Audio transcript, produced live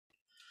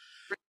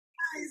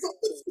So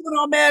what's going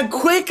on, man?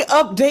 Quick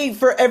update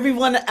for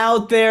everyone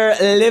out there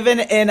living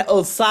in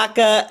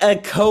Osaka,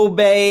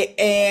 Kobe,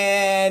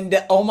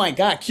 and oh my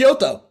God,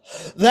 Kyoto.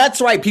 That's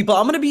right, people.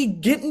 I'm gonna be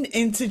getting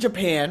into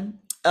Japan,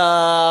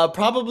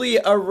 probably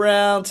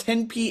around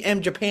 10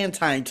 p.m. Japan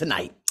time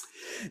tonight.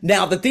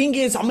 Now, the thing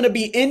is, I'm going to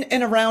be in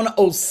and around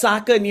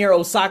Osaka, near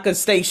Osaka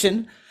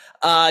Station,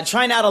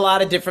 trying out a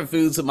lot of different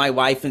foods with my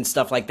wife and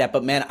stuff like that.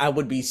 But man, I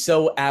would be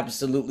so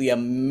absolutely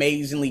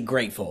amazingly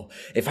grateful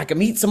if I could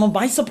meet some of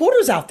my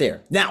supporters out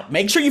there. Now,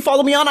 make sure you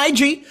follow me on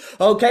IG,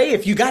 okay?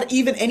 If you got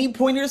even any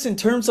pointers in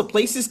terms of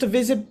places to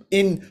visit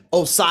in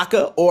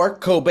Osaka or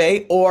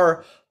Kobe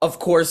or, of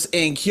course,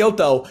 in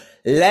Kyoto,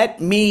 let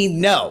me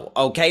know,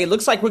 okay? It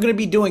looks like we're going to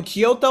be doing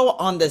Kyoto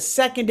on the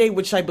second day,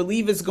 which I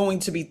believe is going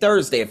to be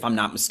Thursday, if I'm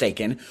not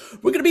mistaken.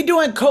 We're going to be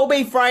doing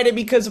Kobe Friday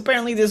because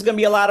apparently there's going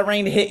to be a lot of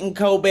rain hitting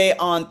Kobe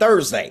on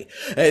Thursday.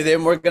 And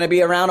then we're going to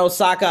be around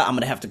Osaka. I'm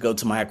going to have to go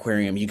to my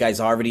aquarium. You guys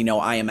already know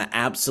I am an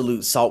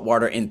absolute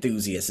saltwater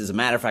enthusiast. As a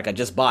matter of fact, I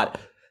just bought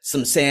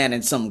some sand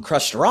and some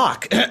crushed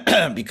rock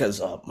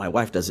because my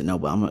wife doesn't know,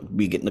 but I'm going to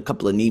be getting a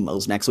couple of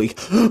Nemos next week.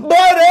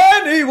 But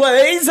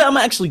anyways, I'm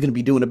actually going to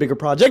be doing a bigger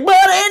project.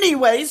 But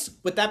anyways,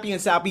 with that being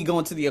said, I'll be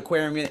going to the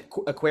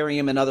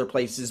aquarium and other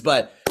places.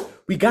 But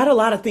we got a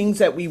lot of things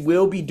that we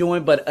will be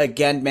doing. But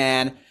again,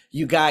 man,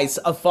 you guys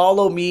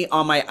follow me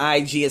on my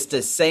IG. It's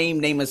the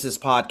same name as this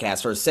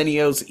podcast,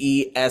 Arsenio's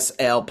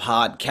ESL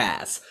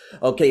Podcast.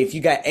 Okay, if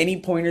you got any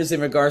pointers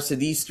in regards to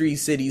these three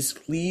cities,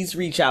 please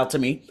reach out to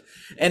me.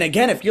 And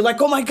again, if you're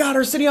like, oh my God,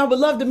 Arsenio, I would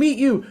love to meet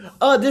you.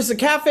 There's a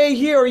cafe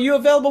here. Are you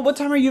available? What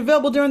time are you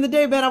available during the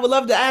day, man? I would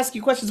love to ask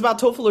you questions about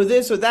TOEFL or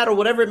this or that or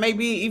whatever it may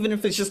be. Even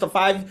if it's just a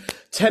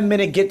 5-10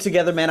 minute get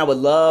together, man, I would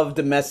love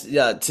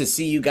to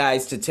see you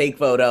guys, to take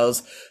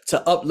photos,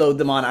 to upload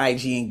them on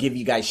IG and give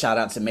you guys shout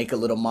outs and make a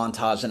little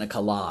montage and a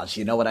collage.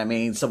 You know what I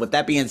mean? So with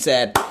that being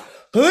said,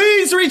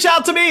 please reach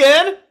out to me.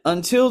 And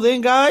until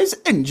then, guys,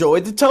 enjoy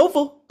the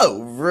TOEFL.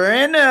 Over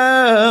and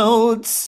out.